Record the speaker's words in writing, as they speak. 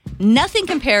Nothing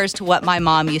compares to what my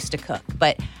mom used to cook,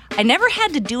 but I never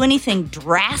had to do anything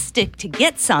drastic to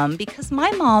get some because my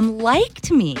mom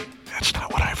liked me. That's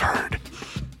not what I've heard.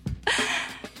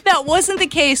 That wasn't the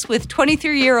case with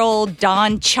 23-year-old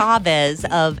Don Chavez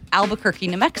of Albuquerque,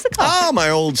 New Mexico. Ah, my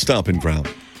old stomping ground.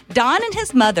 Don and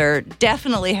his mother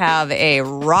definitely have a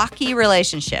rocky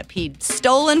relationship. He'd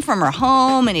stolen from her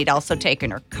home, and he'd also taken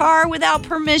her car without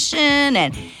permission,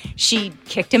 and she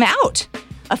kicked him out.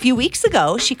 A few weeks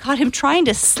ago, she caught him trying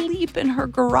to sleep in her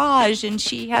garage, and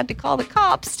she had to call the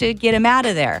cops to get him out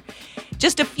of there.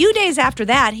 Just a few days after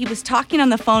that, he was talking on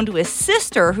the phone to his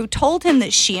sister, who told him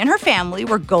that she and her family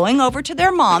were going over to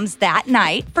their mom's that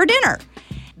night for dinner.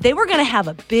 They were going to have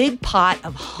a big pot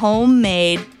of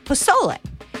homemade pozole.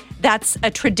 That's a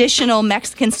traditional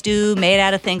Mexican stew made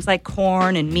out of things like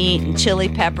corn and meat and chili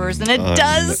peppers, and it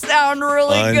does sound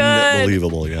really good.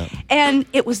 Unbelievable, yeah. And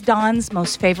it was Don's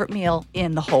most favorite meal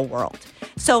in the whole world.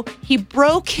 So he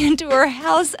broke into her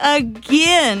house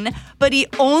again, but he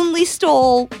only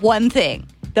stole one thing,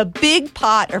 the big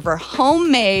pot of her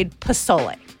homemade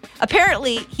pozole.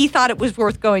 Apparently, he thought it was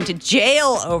worth going to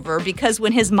jail over because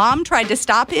when his mom tried to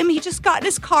stop him, he just got in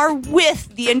his car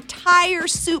with the entire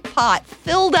soup pot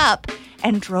filled up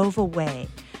and drove away.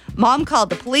 Mom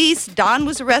called the police. Don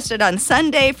was arrested on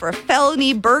Sunday for a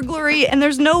felony burglary, and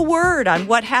there's no word on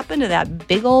what happened to that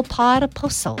big old pot of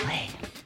pozole.